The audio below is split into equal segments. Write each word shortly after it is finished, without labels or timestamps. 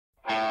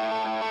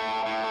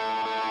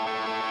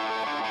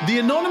The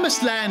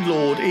Anonymous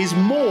Landlord is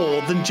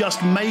more than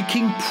just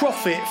making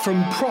profit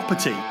from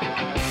property.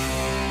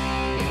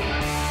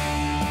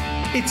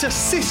 It's a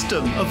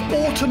system of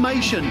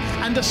automation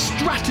and a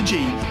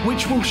strategy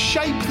which will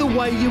shape the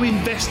way you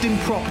invest in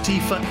property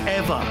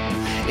forever.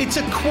 It's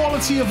a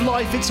quality of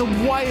life, it's a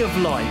way of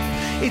life,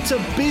 it's a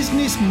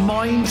business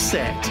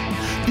mindset.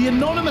 The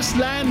Anonymous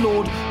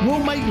Landlord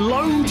will make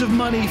loads of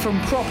money from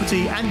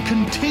property and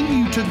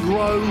continue to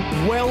grow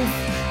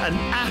wealth and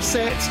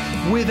assets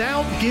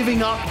without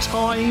giving up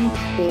time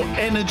or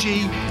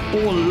energy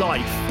or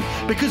life.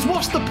 Because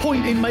what's the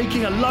point in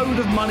making a load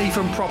of money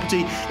from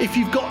property if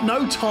you've got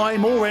no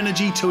time or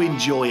energy to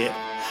enjoy it?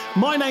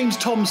 My name's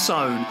Tom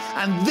Soane,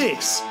 and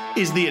this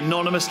is the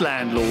Anonymous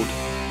Landlord.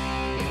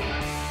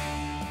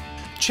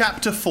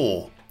 Chapter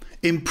 4: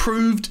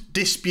 Improved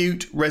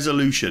Dispute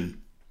Resolution.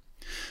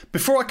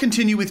 Before I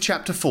continue with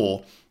Chapter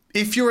 4,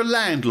 if you're a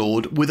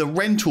landlord with a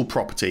rental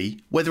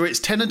property, whether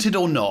it's tenanted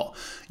or not,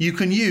 you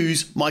can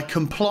use my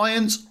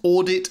Compliance,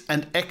 Audit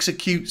and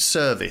Execute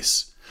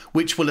service,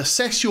 which will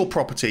assess your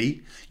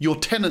property, your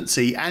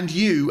tenancy and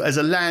you as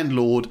a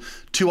landlord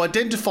to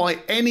identify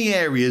any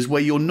areas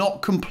where you're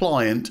not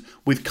compliant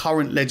with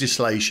current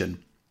legislation.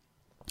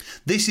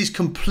 This is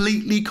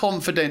completely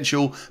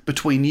confidential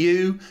between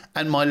you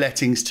and my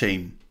lettings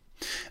team.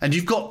 And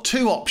you've got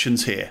two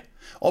options here.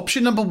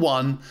 Option number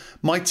 1,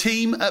 my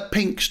team at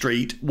Pink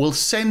Street will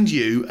send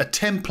you a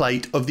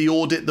template of the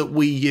audit that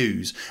we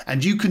use,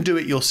 and you can do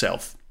it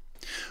yourself.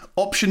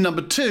 Option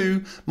number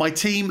 2, my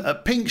team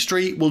at Pink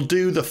Street will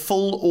do the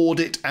full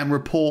audit and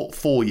report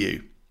for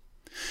you.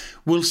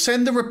 We'll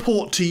send the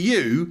report to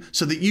you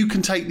so that you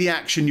can take the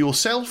action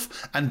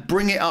yourself and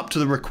bring it up to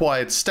the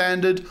required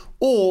standard,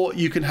 or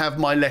you can have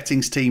my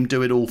lettings team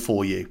do it all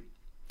for you.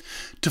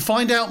 To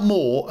find out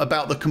more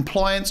about the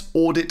Compliance,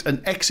 Audit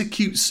and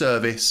Execute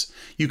service,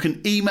 you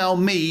can email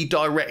me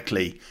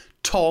directly,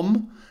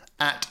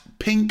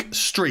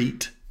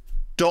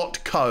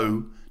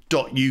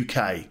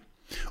 tom@pinkstreet.co.uk,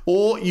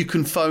 or you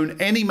can phone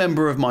any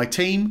member of my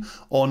team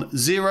on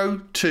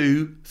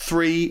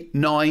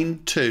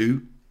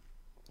 02392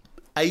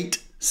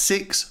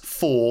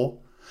 864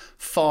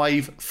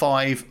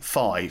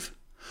 555,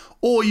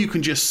 or you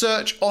can just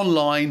search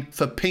online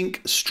for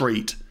Pink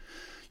Street.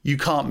 You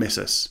can't miss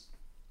us.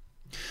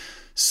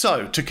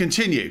 So, to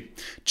continue,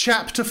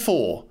 Chapter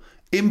 4,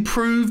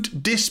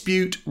 Improved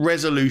Dispute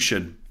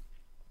Resolution.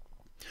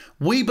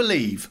 We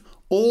believe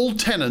all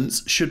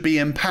tenants should be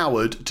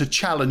empowered to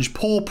challenge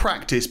poor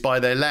practice by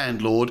their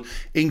landlord,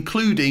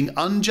 including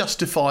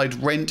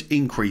unjustified rent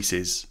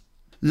increases.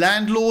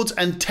 Landlords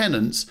and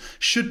tenants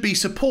should be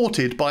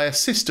supported by a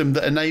system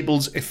that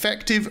enables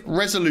effective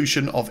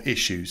resolution of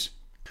issues.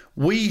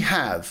 We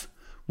have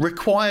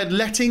required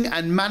letting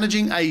and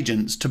managing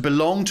agents to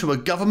belong to a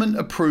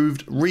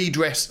government-approved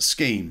redress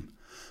scheme,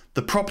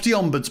 the Property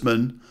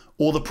Ombudsman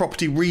or the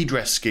Property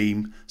Redress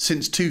Scheme,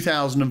 since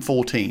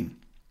 2014.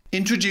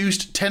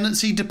 Introduced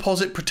tenancy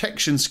deposit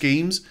protection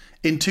schemes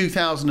in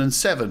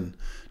 2007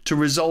 to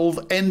resolve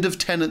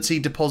end-of-tenancy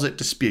deposit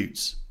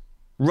disputes.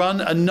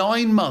 Run a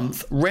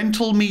 9-month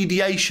rental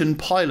mediation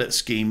pilot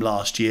scheme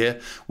last year,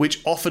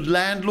 which offered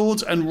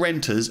landlords and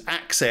renters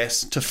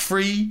access to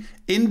free,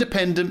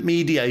 independent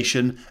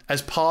mediation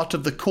as part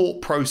of the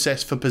court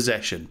process for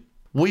possession.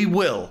 We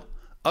will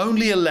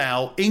only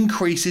allow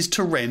increases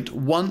to rent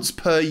once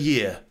per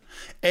year,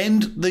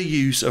 end the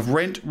use of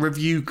rent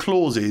review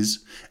clauses,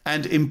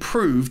 and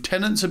improve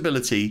tenants'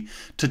 ability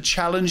to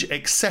challenge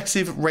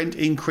excessive rent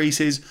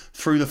increases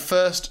through the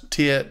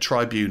first-tier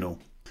tribunal.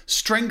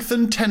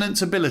 Strengthen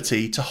tenants'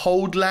 ability to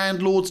hold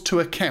landlords to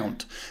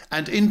account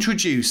and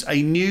introduce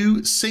a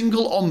new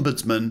single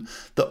ombudsman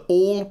that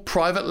all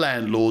private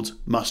landlords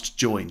must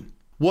join.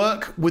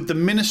 Work with the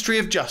Ministry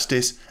of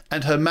Justice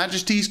and Her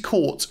Majesty's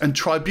Courts and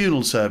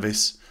Tribunal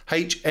Service,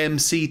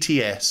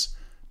 HMCTS,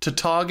 to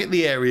target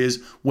the areas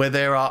where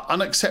there are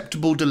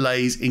unacceptable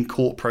delays in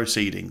court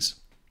proceedings.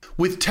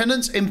 With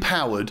tenants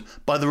empowered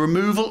by the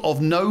removal of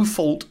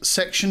no-fault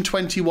Section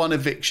 21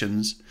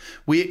 evictions,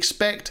 we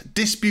expect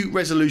dispute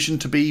resolution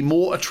to be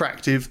more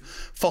attractive,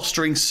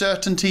 fostering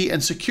certainty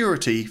and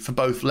security for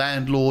both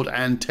landlord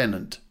and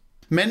tenant.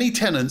 Many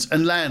tenants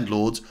and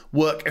landlords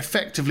work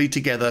effectively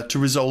together to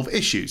resolve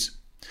issues.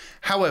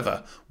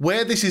 However,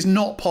 where this is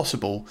not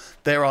possible,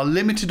 there are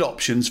limited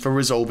options for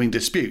resolving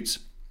disputes.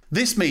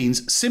 This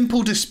means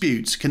simple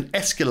disputes can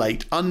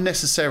escalate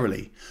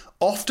unnecessarily,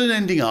 often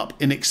ending up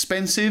in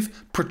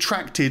expensive,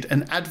 protracted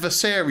and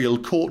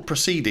adversarial court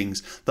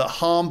proceedings that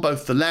harm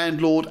both the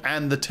landlord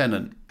and the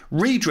tenant.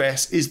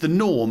 Redress is the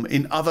norm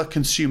in other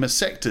consumer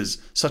sectors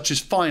such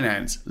as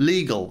finance,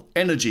 legal,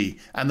 energy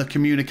and the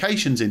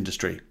communications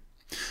industry.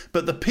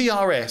 But the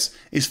PRS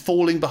is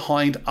falling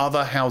behind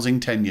other housing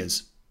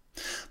tenures.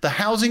 The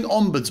Housing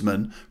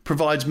Ombudsman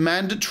provides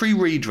mandatory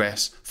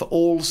redress for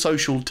all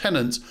social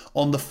tenants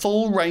on the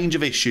full range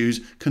of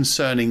issues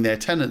concerning their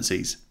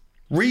tenancies.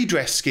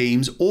 Redress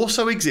schemes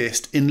also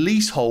exist in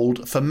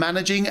leasehold for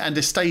managing and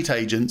estate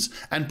agents,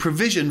 and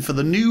provision for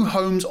the New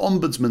Homes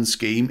Ombudsman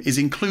scheme is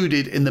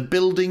included in the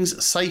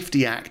Buildings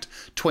Safety Act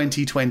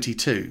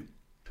 2022.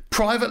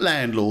 Private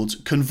landlords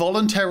can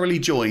voluntarily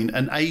join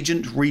an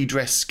agent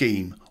redress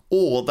scheme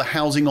or the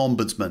Housing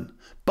Ombudsman,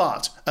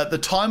 but at the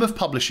time of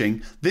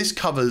publishing, this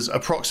covers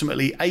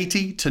approximately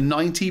 80 to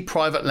 90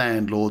 private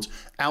landlords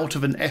out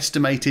of an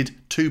estimated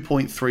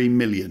 2.3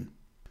 million.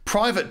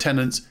 Private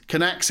tenants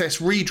can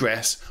access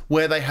redress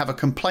where they have a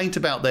complaint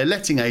about their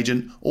letting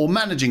agent or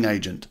managing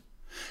agent.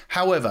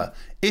 However,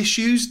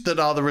 issues that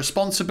are the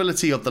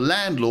responsibility of the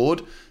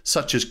landlord,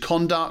 such as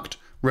conduct,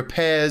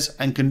 repairs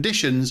and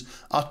conditions,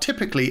 are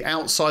typically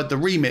outside the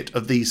remit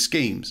of these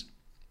schemes.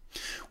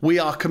 We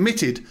are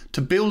committed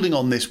to building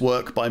on this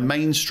work by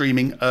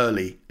mainstreaming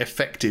early,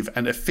 effective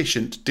and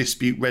efficient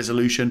dispute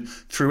resolution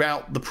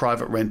throughout the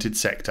private rented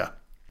sector.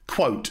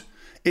 Quote,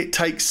 "It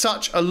takes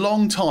such a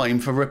long time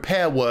for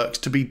repair works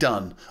to be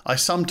done, I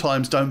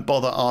sometimes don't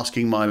bother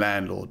asking my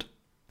landlord."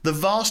 The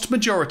vast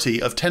majority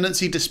of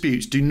tenancy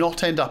disputes do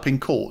not end up in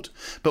court,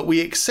 but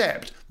we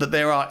accept that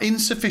there are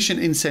insufficient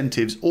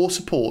incentives or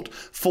support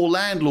for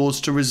landlords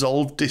to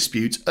resolve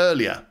disputes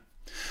earlier.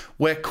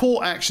 Where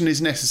court action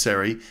is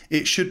necessary,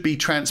 it should be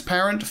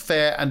transparent,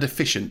 fair and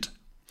efficient.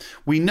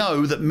 We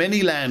know that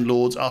many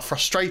landlords are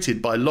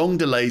frustrated by long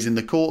delays in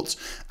the courts,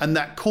 and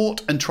that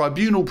court and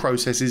tribunal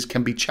processes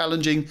can be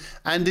challenging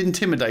and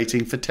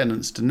intimidating for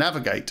tenants to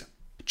navigate.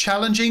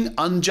 Challenging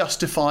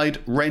unjustified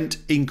rent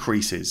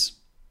increases.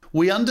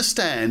 We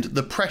understand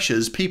the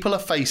pressures people are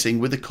facing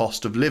with the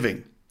cost of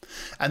living,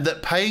 and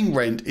that paying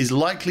rent is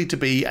likely to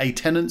be a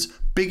tenant's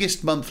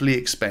biggest monthly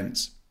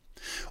expense.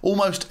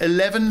 Almost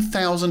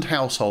 11,000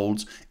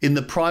 households in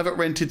the private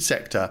rented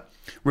sector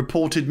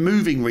reported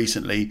moving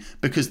recently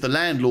because the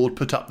landlord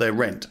put up their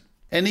rent.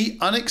 Any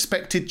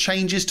unexpected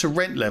changes to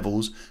rent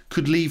levels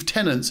could leave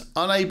tenants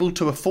unable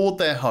to afford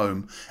their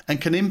home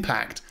and can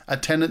impact a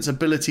tenant's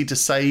ability to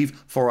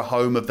save for a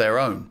home of their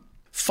own.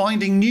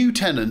 Finding new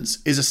tenants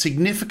is a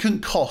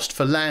significant cost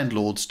for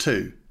landlords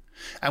too,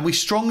 and we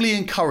strongly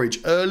encourage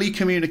early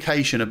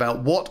communication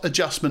about what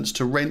adjustments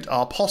to rent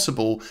are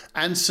possible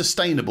and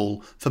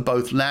sustainable for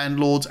both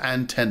landlords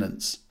and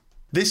tenants.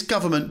 This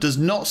government does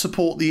not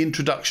support the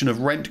introduction of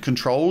rent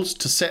controls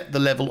to set the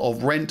level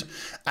of rent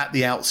at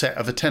the outset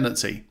of a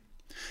tenancy.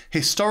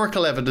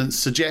 Historical evidence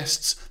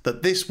suggests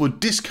that this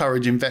would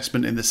discourage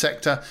investment in the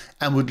sector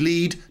and would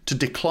lead to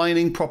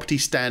declining property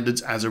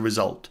standards as a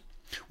result,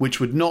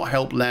 which would not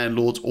help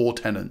landlords or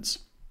tenants.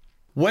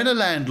 When a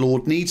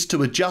landlord needs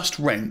to adjust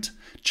rent,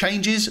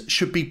 changes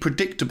should be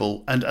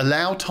predictable and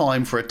allow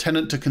time for a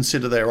tenant to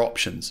consider their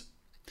options.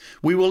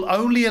 We will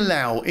only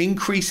allow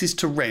increases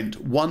to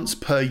rent once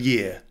per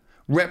year,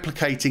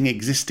 replicating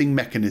existing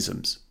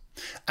mechanisms,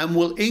 and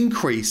will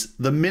increase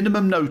the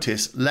minimum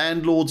notice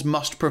landlords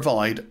must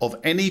provide of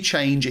any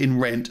change in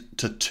rent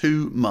to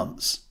 2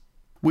 months.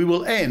 We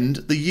will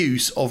end the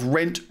use of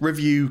rent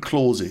review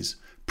clauses,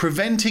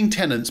 preventing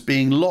tenants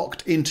being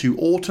locked into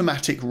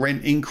automatic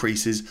rent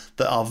increases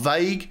that are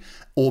vague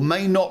or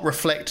may not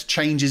reflect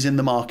changes in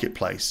the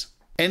marketplace.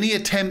 Any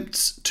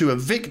attempts to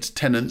evict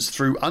tenants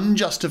through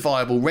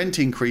unjustifiable rent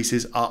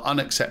increases are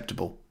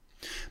unacceptable.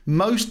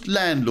 Most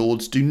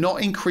landlords do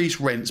not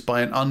increase rents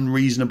by an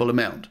unreasonable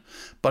amount,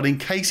 but in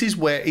cases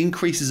where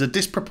increases are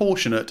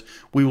disproportionate,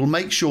 we will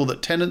make sure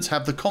that tenants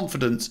have the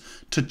confidence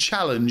to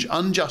challenge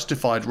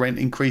unjustified rent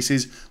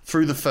increases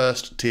through the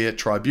first-tier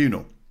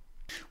tribunal.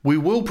 We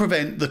will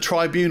prevent the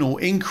tribunal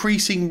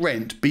increasing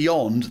rent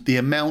beyond the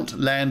amount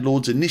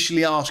landlords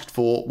initially asked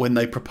for when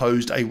they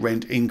proposed a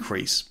rent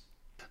increase.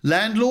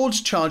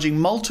 Landlords charging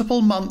multiple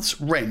months'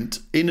 rent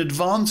in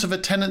advance of a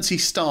tenancy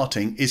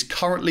starting is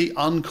currently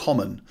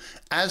uncommon,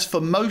 as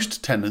for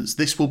most tenants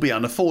this will be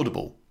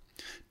unaffordable.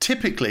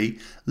 Typically,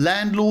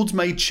 landlords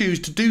may choose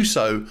to do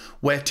so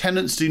where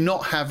tenants do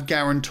not have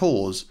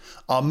guarantors,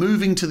 are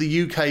moving to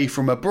the UK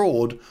from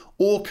abroad,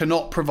 or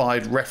cannot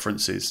provide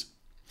references.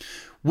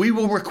 We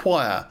will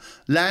require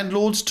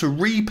landlords to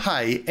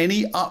repay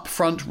any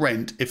upfront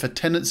rent if a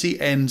tenancy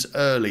ends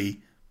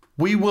early.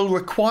 We will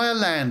require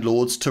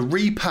landlords to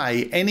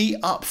repay any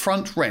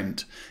upfront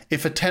rent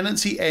if a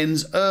tenancy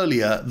ends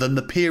earlier than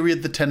the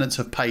period the tenants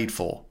have paid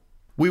for.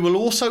 We will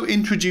also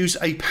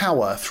introduce a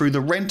power through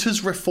the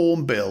Renters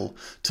Reform Bill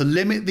to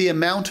limit the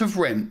amount of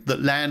rent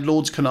that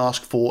landlords can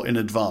ask for in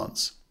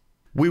advance.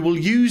 We will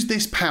use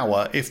this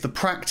power if the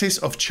practice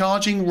of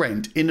charging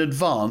rent in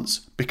advance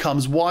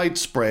becomes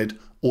widespread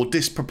or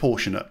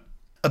disproportionate.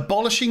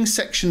 Abolishing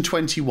Section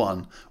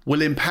 21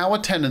 will empower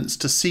tenants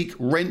to seek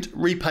rent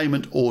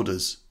repayment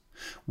orders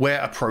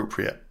where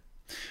appropriate.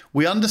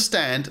 We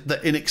understand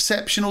that in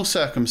exceptional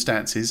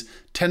circumstances,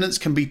 tenants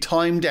can be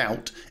timed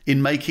out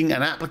in making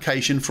an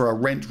application for a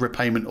rent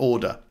repayment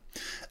order,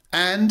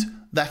 and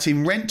that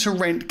in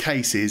rent-to-rent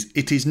cases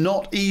it is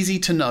not easy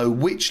to know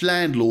which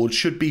landlord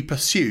should be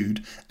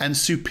pursued and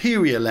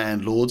superior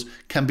landlords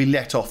can be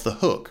let off the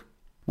hook.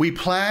 We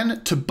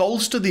plan to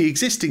bolster the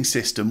existing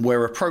system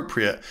where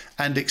appropriate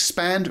and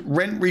expand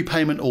rent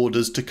repayment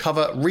orders to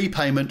cover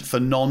repayment for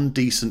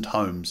non-decent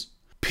homes.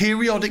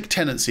 Periodic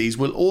tenancies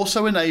will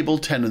also enable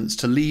tenants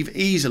to leave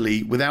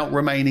easily without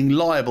remaining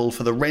liable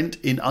for the rent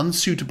in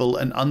unsuitable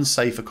and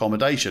unsafe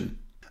accommodation.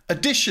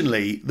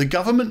 Additionally, the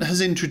government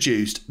has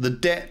introduced the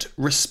Debt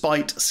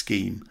Respite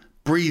Scheme,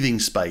 breathing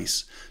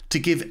space, to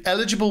give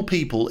eligible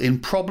people in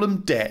problem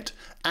debt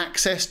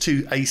access to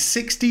a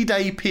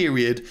 60-day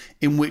period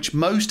in which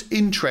most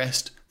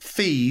interest,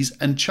 fees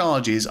and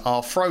charges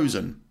are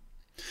frozen.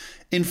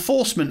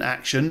 Enforcement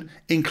action,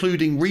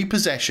 including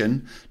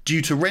repossession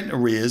due to rent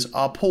arrears,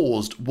 are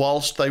paused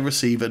whilst they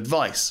receive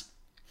advice.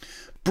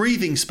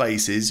 Breathing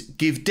spaces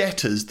give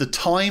debtors the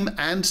time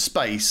and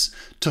space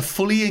to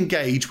fully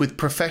engage with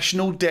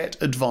professional debt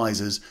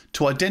advisors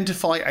to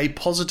identify a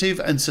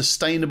positive and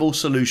sustainable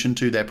solution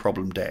to their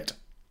problem debt.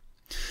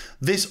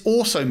 This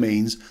also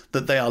means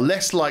that they are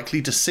less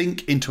likely to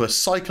sink into a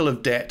cycle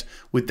of debt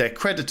with their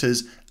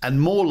creditors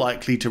and more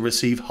likely to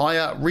receive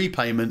higher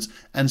repayments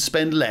and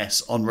spend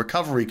less on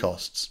recovery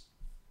costs.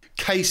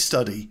 Case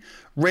study: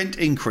 rent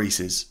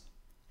increases.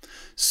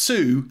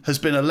 Sue has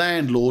been a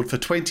landlord for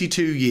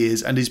 22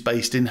 years and is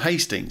based in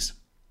Hastings.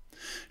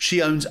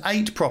 She owns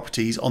 8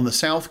 properties on the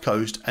south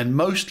coast and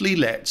mostly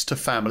lets to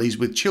families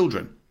with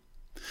children.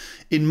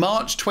 In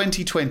March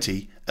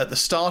 2020, at the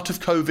start of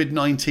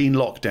COVID-19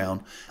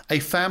 lockdown, a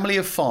family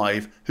of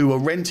 5 who were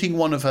renting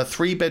one of her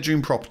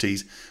 3-bedroom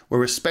properties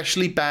were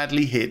especially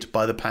badly hit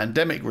by the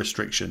pandemic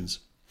restrictions.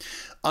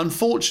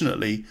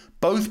 Unfortunately,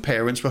 both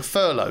parents were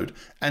furloughed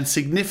and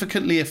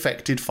significantly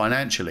affected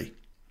financially.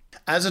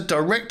 As a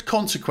direct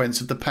consequence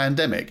of the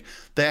pandemic,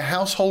 their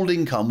household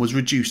income was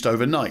reduced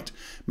overnight,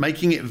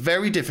 making it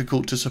very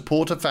difficult to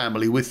support a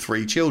family with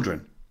 3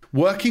 children.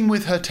 Working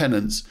with her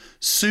tenants,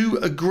 Sue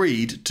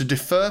agreed to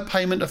defer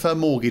payment of her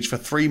mortgage for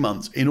 3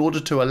 months in order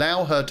to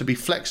allow her to be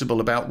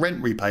flexible about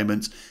rent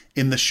repayments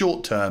in the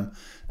short term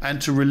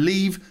and to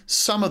relieve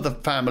some of the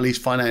family's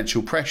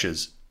financial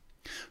pressures.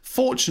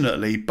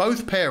 Fortunately,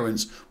 both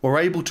parents were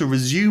able to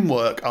resume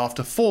work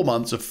after 4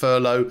 months of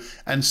furlough,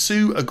 and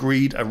Sue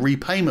agreed a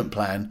repayment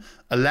plan,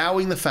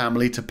 allowing the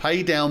family to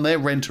pay down their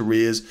rent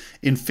arrears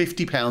in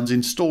 £50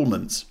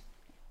 instalments.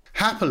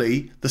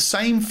 Happily, the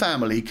same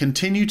family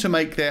continue to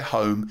make their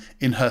home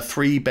in her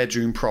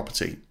 3-bedroom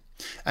property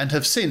and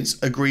have since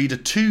agreed a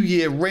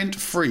 2-year rent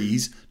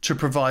freeze to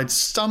provide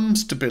some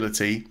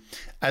stability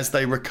as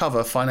they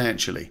recover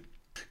financially.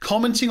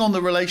 Commenting on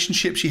the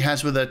relationship she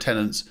has with her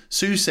tenants,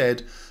 Sue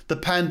said, "The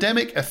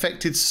pandemic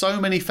affected so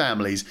many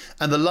families,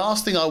 and the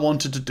last thing I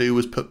wanted to do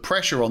was put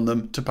pressure on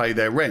them to pay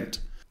their rent.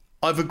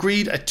 I've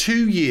agreed a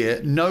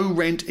 2-year no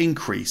rent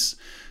increase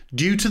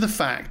due to the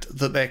fact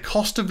that their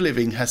cost of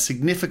living has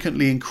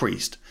significantly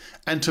increased,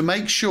 and to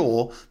make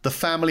sure the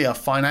family are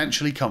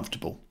financially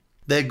comfortable.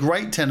 They're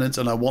great tenants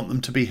and I want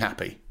them to be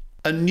happy."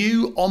 A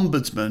new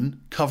ombudsman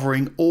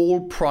covering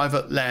all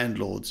private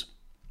landlords.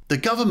 The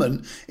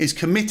government is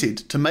committed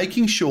to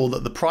making sure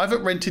that the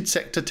private rented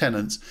sector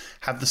tenants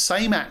have the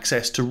same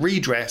access to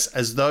redress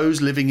as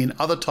those living in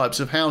other types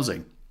of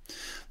housing.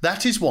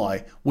 That is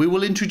why we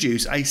will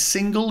introduce a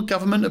single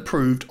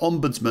government-approved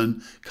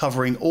ombudsman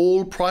covering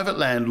all private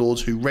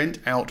landlords who rent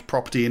out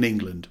property in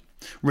England,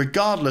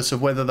 regardless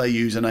of whether they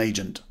use an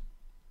agent.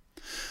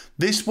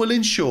 This will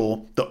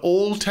ensure that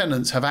all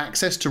tenants have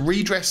access to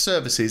redress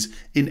services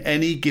in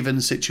any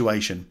given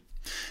situation,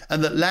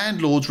 and that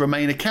landlords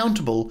remain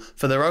accountable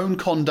for their own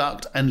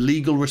conduct and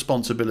legal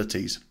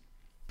responsibilities.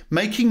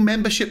 Making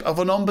membership of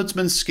an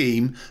ombudsman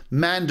scheme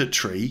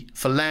mandatory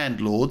for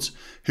landlords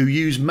who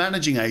use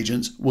managing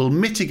agents will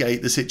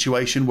mitigate the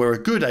situation where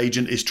a good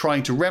agent is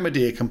trying to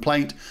remedy a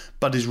complaint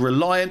but is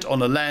reliant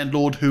on a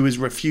landlord who is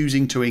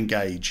refusing to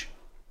engage.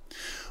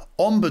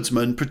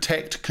 Ombudsmen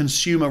protect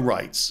consumer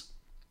rights.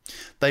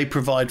 They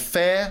provide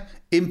fair,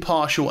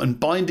 impartial and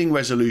binding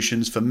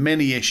resolutions for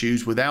many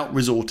issues without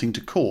resorting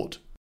to court.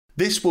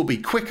 This will be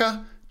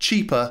quicker,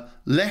 cheaper,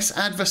 less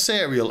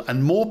adversarial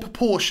and more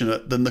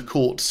proportionate than the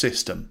court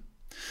system.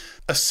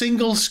 A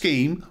single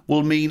scheme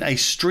will mean a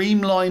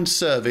streamlined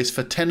service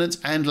for tenants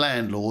and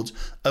landlords,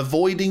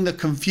 avoiding the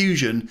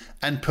confusion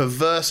and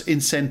perverse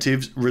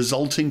incentives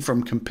resulting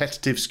from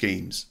competitive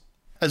schemes.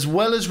 As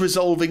well as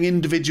resolving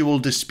individual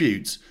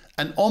disputes,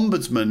 an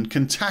ombudsman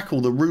can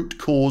tackle the root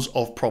cause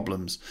of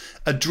problems,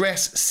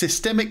 address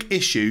systemic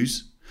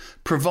issues,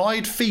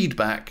 provide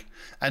feedback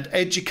and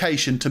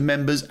education to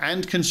members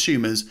and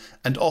consumers,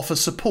 and offer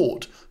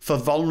support for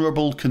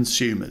vulnerable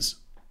consumers.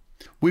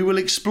 We will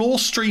explore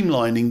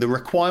streamlining the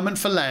requirement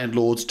for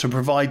landlords to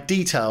provide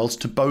details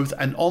to both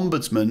an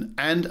ombudsman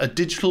and a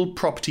digital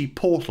property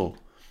portal,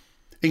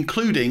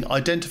 including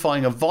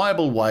identifying a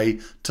viable way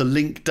to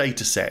link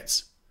data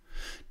sets.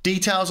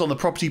 Details on the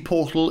property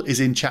portal is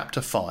in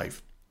Chapter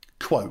 5.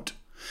 Quote,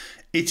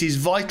 "It is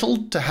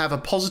vital to have a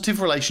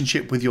positive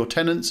relationship with your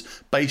tenants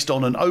based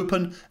on an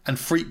open and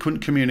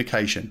frequent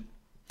communication.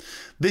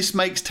 This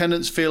makes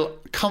tenants feel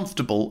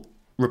comfortable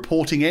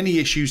reporting any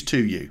issues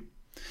to you.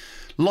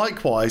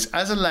 Likewise,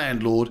 as a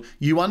landlord,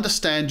 you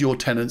understand your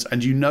tenants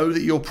and you know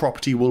that your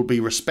property will be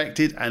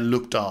respected and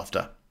looked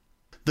after.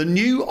 The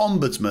new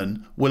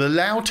Ombudsman will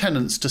allow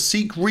tenants to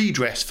seek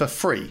redress for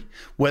free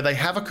where they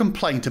have a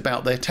complaint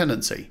about their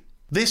tenancy.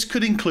 This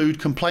could include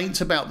complaints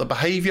about the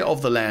behaviour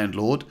of the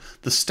landlord,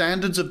 the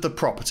standards of the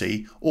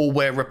property, or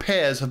where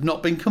repairs have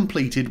not been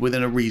completed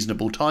within a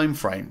reasonable time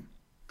frame.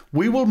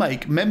 We will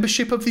make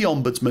membership of the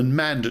Ombudsman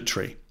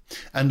mandatory,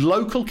 and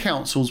local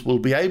councils will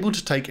be able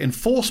to take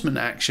enforcement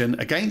action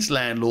against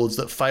landlords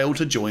that fail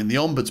to join the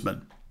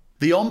Ombudsman.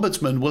 The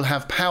Ombudsman will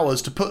have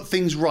powers to put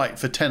things right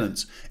for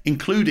tenants,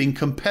 including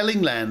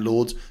compelling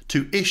landlords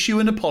to issue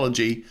an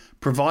apology,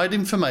 provide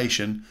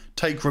information,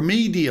 take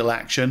remedial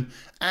action,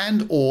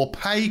 and or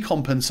pay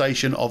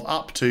compensation of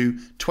up to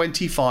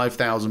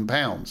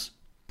 £25,000.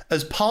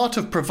 As part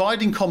of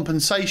providing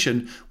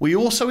compensation, we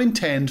also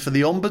intend for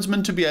the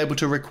Ombudsman to be able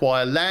to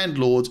require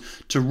landlords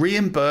to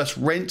reimburse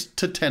rent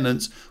to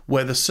tenants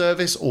where the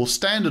service or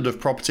standard of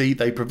property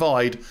they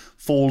provide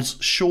falls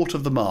short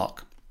of the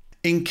mark.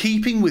 In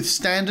keeping with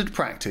standard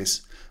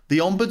practice, the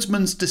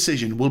Ombudsman's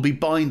decision will be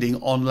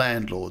binding on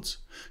landlords,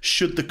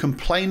 should the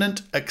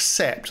complainant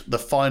accept the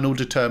final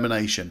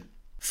determination.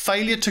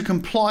 Failure to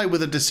comply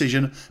with a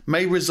decision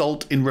may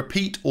result in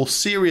repeat or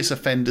serious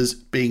offenders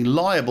being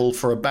liable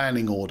for a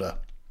banning order.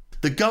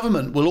 The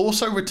government will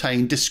also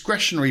retain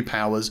discretionary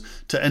powers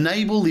to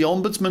enable the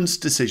Ombudsman's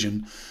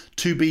decision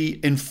to be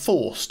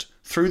enforced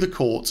through the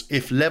courts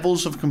if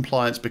levels of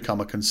compliance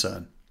become a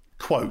concern.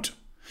 Quote,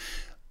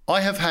 "I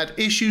have had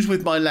issues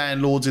with my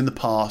landlords in the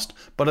past,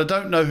 but I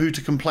don't know who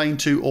to complain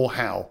to or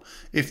how.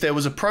 If there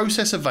was a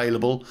process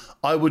available,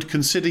 I would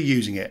consider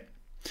using it.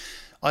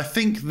 I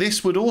think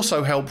this would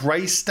also help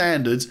raise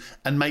standards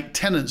and make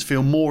tenants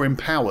feel more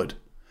empowered.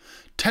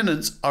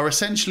 Tenants are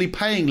essentially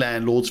paying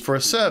landlords for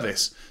a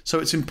service, so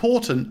it's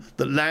important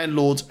that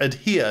landlords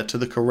adhere to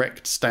the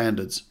correct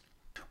standards."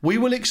 We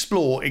will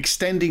explore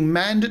extending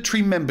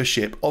mandatory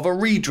membership of a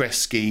redress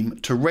scheme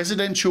to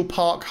residential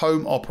park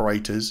home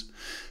operators,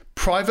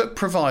 private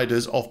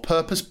providers of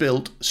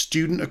purpose-built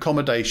student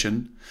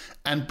accommodation,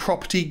 and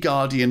property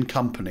guardian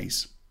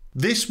companies.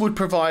 This would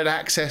provide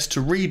access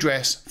to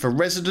redress for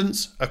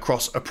residents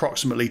across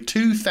approximately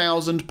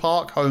 2,000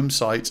 park home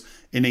sites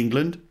in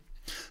England,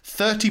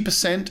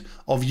 30%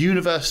 of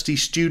university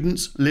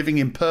students living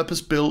in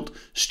purpose-built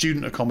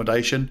student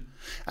accommodation,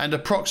 and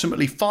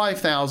approximately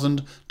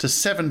 5,000 to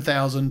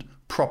 7,000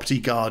 property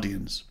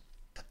guardians.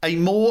 A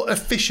more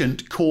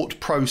efficient court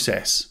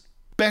process.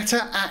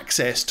 Better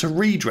access to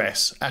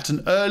redress at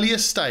an earlier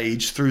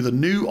stage through the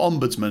new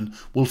Ombudsman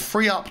will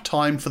free up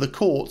time for the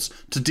courts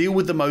to deal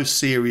with the most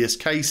serious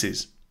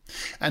cases,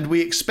 and we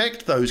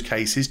expect those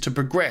cases to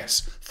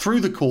progress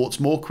through the courts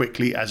more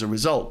quickly as a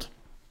result.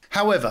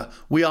 However,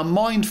 we are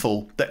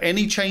mindful that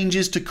any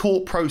changes to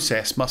court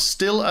process must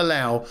still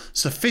allow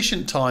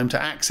sufficient time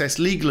to access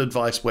legal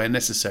advice where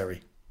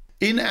necessary.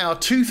 In our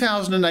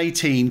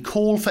 2018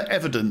 call for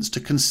evidence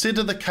to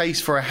consider the case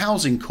for a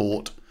housing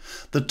court,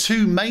 the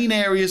two main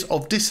areas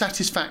of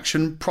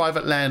dissatisfaction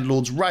private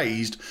landlords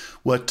raised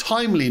were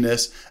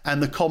timeliness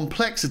and the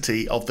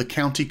complexity of the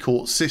county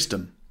court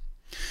system.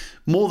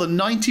 More than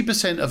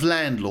 90% of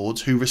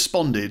landlords who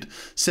responded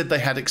said they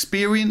had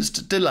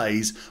experienced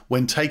delays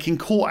when taking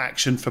court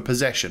action for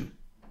possession.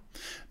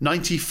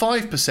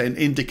 95%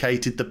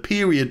 indicated the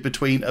period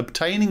between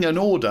obtaining an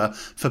order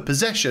for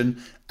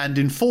possession and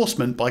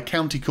enforcement by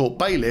county court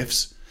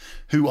bailiffs,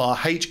 who are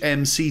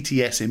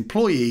HMCTS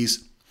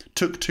employees,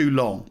 took too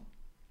long.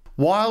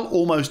 While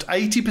almost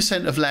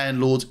 80% of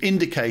landlords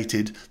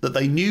indicated that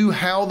they knew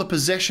how the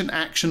possession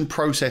action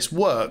process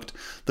worked,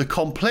 the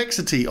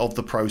complexity of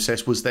the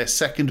process was their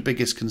second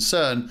biggest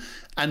concern,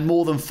 and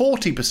more than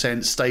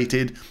 40%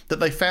 stated that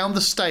they found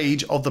the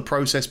stage of the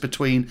process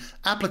between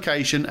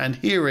application and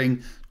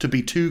hearing to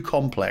be too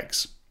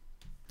complex.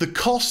 The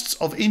costs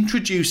of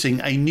introducing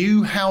a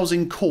new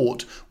housing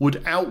court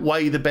would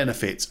outweigh the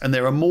benefits, and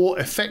there are more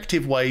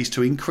effective ways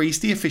to increase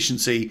the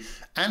efficiency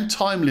and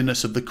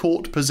timeliness of the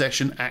court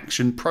possession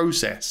action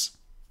process.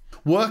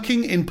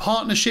 Working in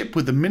partnership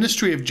with the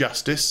Ministry of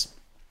Justice,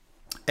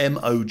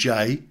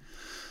 MOJ,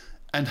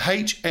 and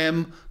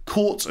HM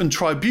Courts and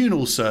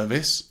Tribunal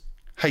Service,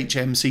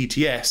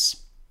 HMCTS,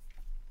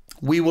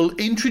 we will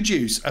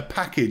introduce a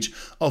package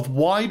of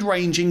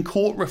wide-ranging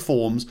court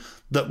reforms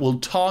that will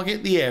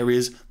target the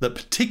areas that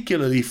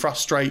particularly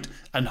frustrate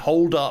and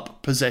hold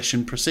up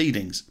possession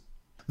proceedings.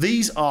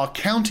 These are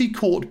county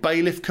court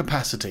bailiff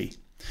capacity,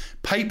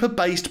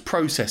 paper-based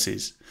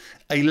processes,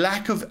 a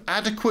lack of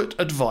adequate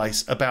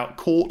advice about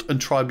court and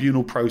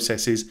tribunal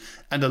processes,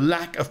 and a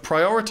lack of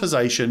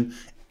prioritisation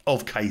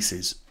of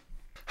cases.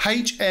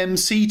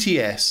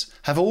 HMCTS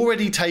have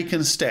already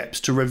taken steps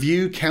to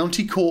review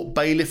county court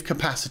bailiff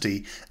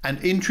capacity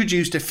and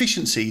introduced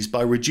efficiencies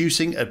by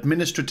reducing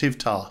administrative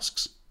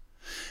tasks.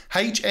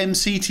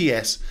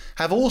 HMCTS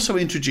have also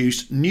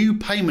introduced new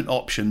payment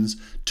options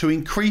to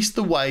increase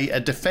the way a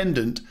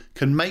defendant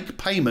can make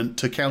payment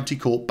to county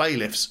court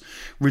bailiffs,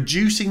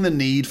 reducing the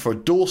need for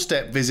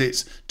doorstep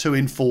visits to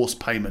enforce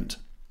payment.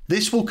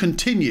 This will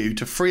continue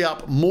to free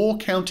up more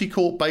county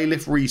court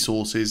bailiff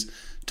resources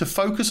to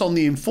focus on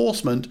the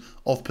enforcement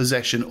of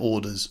possession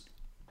orders.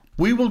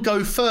 We will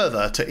go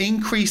further to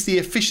increase the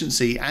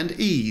efficiency and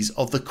ease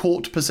of the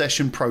court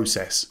possession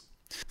process.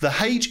 The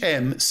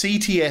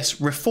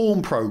HMCTS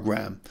reform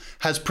programme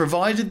has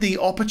provided the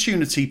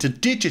opportunity to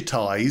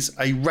digitise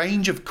a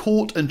range of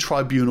court and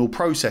tribunal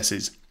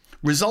processes,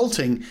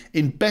 resulting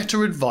in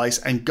better advice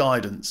and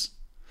guidance.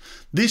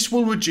 This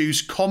will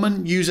reduce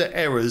common user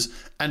errors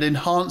and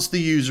enhance the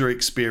user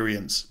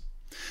experience.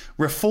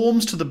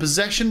 Reforms to the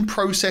possession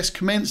process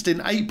commenced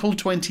in April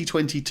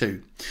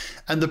 2022,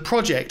 and the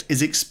project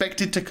is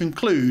expected to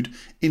conclude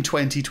in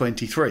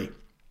 2023.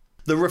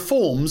 The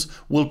reforms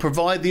will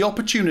provide the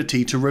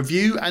opportunity to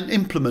review and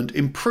implement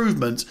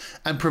improvements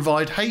and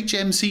provide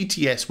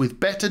HMCTS with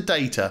better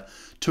data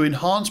to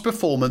enhance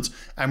performance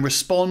and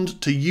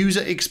respond to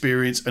user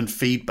experience and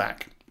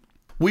feedback.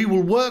 We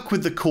will work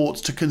with the courts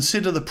to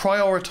consider the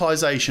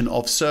prioritisation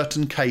of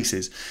certain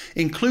cases,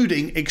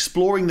 including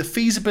exploring the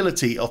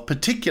feasibility of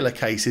particular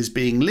cases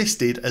being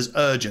listed as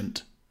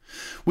urgent.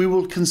 We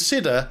will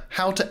consider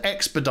how to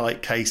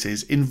expedite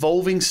cases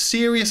involving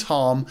serious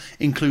harm,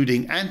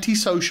 including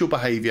antisocial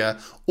behaviour,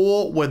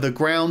 or where the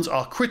grounds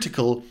are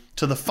critical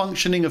to the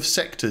functioning of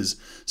sectors,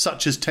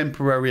 such as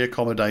temporary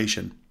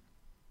accommodation.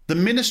 The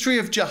Ministry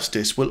of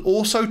Justice will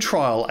also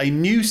trial a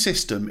new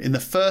system in the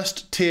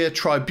first-tier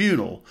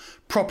tribunal,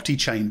 property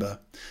chamber,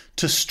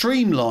 to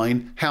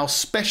streamline how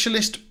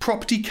specialist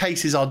property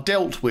cases are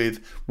dealt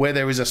with where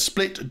there is a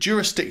split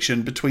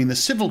jurisdiction between the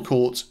civil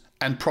courts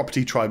and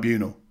property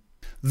tribunal.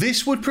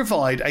 This would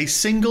provide a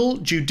single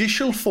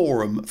judicial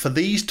forum for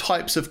these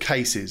types of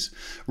cases,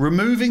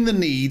 removing the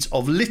needs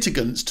of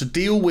litigants to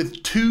deal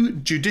with two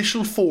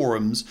judicial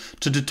forums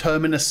to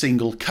determine a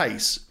single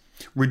case,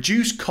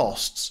 reduce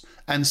costs,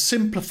 and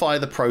simplify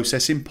the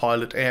process in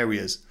pilot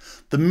areas.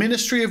 The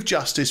Ministry of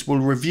Justice will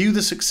review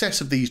the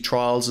success of these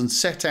trials and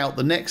set out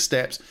the next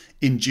steps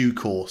in due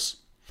course.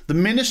 The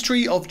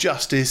Ministry of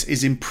Justice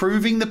is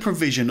improving the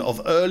provision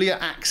of earlier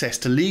access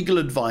to legal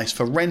advice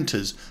for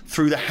renters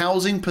through the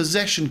Housing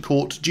Possession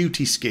Court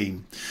Duty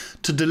Scheme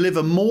to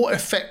deliver more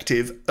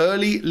effective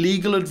early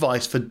legal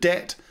advice for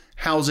debt,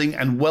 housing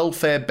and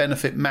welfare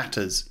benefit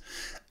matters,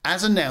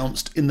 as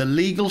announced in the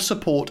Legal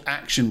Support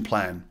Action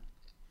Plan.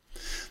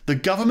 The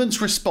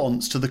government's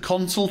response to the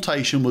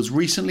consultation was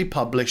recently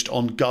published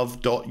on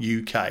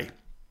gov.uk.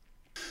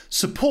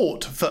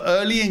 Support for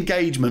early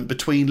engagement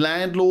between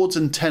landlords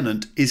and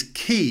tenant is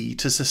key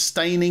to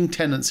sustaining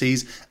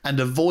tenancies and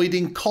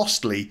avoiding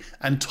costly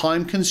and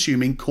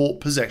time-consuming court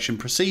possession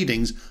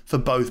proceedings for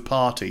both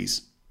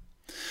parties.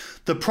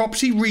 The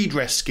Property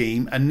Redress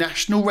Scheme and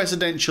National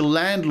Residential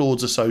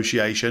Landlords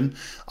Association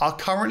are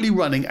currently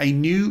running a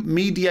new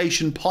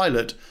mediation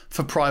pilot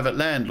for private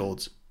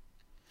landlords.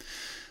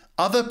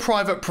 Other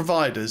private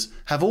providers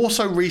have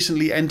also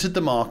recently entered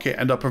the market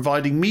and are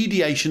providing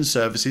mediation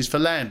services for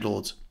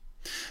landlords.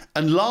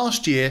 And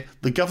last year,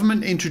 the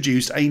government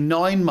introduced a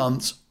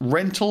 9-month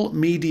rental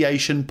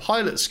mediation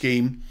pilot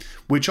scheme,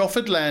 which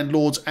offered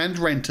landlords and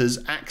renters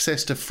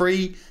access to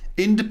free,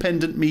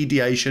 independent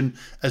mediation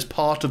as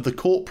part of the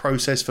court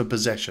process for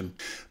possession.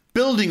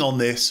 Building on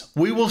this,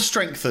 we will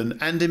strengthen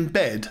and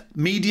embed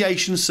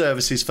mediation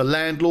services for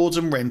landlords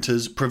and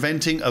renters,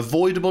 preventing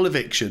avoidable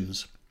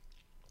evictions.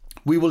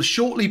 We will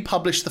shortly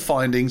publish the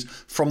findings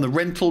from the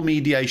rental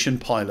mediation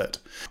pilot.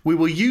 We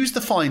will use the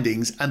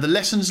findings and the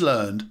lessons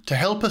learned to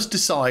help us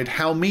decide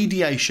how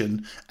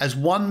mediation, as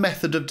one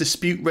method of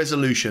dispute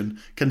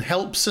resolution, can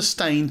help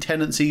sustain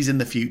tenancies in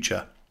the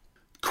future.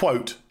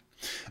 Quote,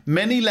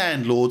 "Many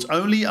landlords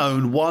only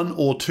own 1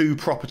 or 2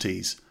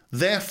 properties.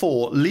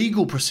 Therefore,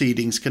 legal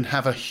proceedings can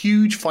have a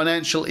huge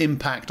financial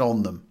impact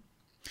on them.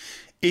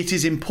 It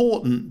is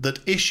important that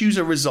issues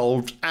are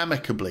resolved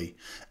amicably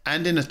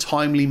and in a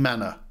timely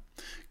manner.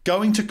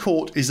 Going to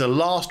court is a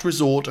last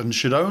resort and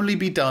should only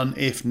be done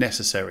if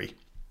necessary."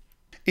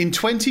 In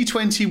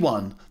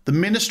 2021, the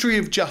Ministry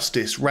of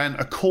Justice ran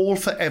a call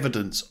for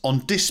evidence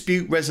on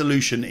dispute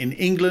resolution in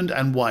England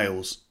and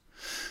Wales.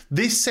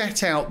 This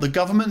set out the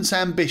government's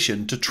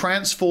ambition to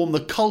transform the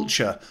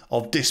culture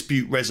of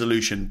dispute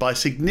resolution by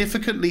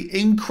significantly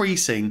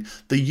increasing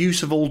the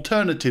use of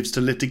alternatives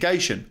to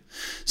litigation,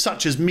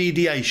 such as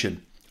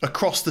mediation,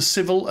 across the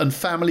civil and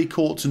family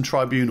courts and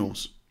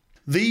tribunals.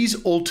 These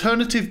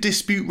alternative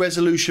dispute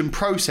resolution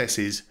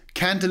processes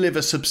can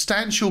deliver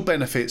substantial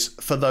benefits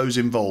for those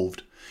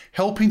involved,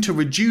 helping to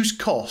reduce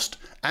cost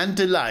and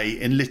delay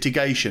in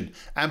litigation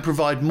and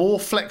provide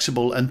more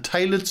flexible and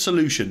tailored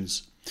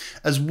solutions,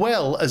 as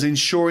well as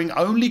ensuring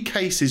only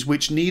cases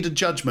which need a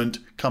judgment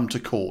come to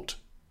court.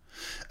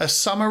 A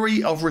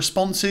summary of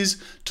responses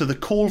to the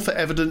call for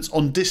evidence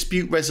on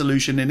dispute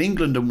resolution in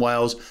England and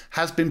Wales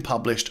has been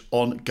published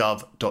on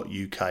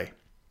gov.uk.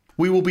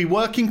 We will be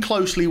working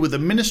closely with the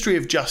Ministry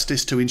of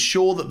Justice to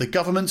ensure that the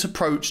government's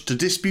approach to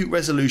dispute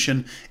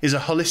resolution is a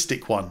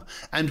holistic one,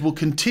 and will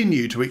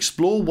continue to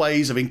explore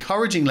ways of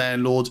encouraging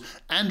landlords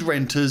and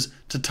renters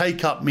to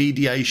take up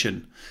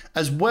mediation,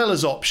 as well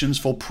as options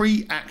for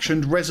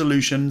pre-actioned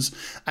resolutions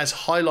as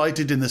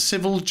highlighted in the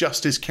Civil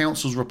Justice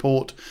Council's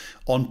report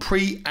on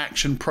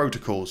pre-action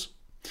protocols.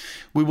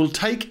 We will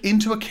take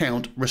into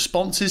account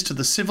responses to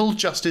the Civil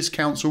Justice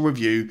Council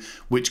review,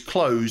 which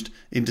closed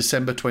in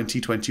December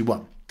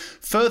 2021.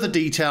 Further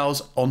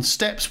details on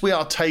steps we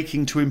are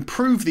taking to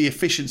improve the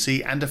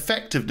efficiency and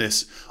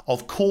effectiveness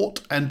of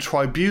court and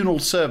tribunal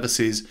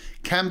services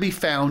can be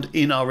found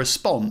in our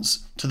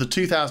response to the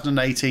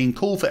 2018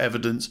 call for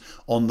evidence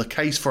on the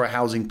case for a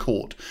housing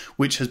court,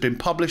 which has been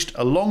published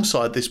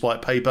alongside this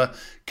white paper,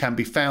 can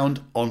be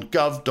found on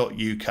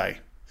gov.uk.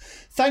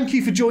 Thank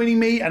you for joining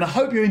me, and I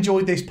hope you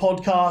enjoyed this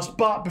podcast.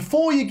 But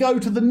before you go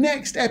to the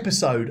next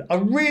episode, I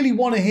really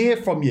want to hear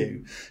from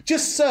you.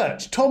 Just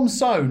search Tom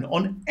Soane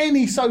on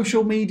any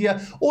social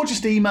media, or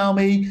just email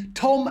me,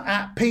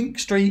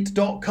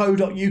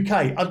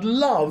 tom@pinkstreet.co.uk. I'd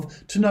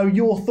love to know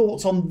your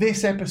thoughts on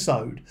this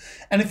episode.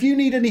 And if you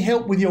need any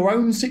help with your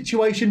own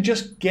situation,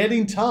 just get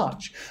in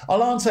touch.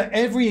 I'll answer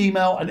every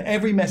email and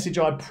every message,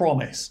 I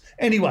promise.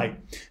 Anyway,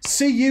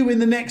 see you in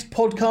the next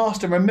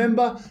podcast, and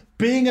remember,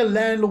 being a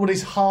landlord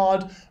is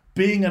hard.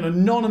 Being an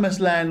anonymous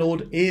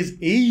landlord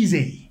is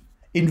easy.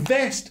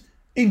 Invest,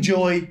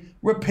 enjoy,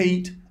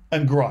 repeat,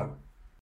 and grow.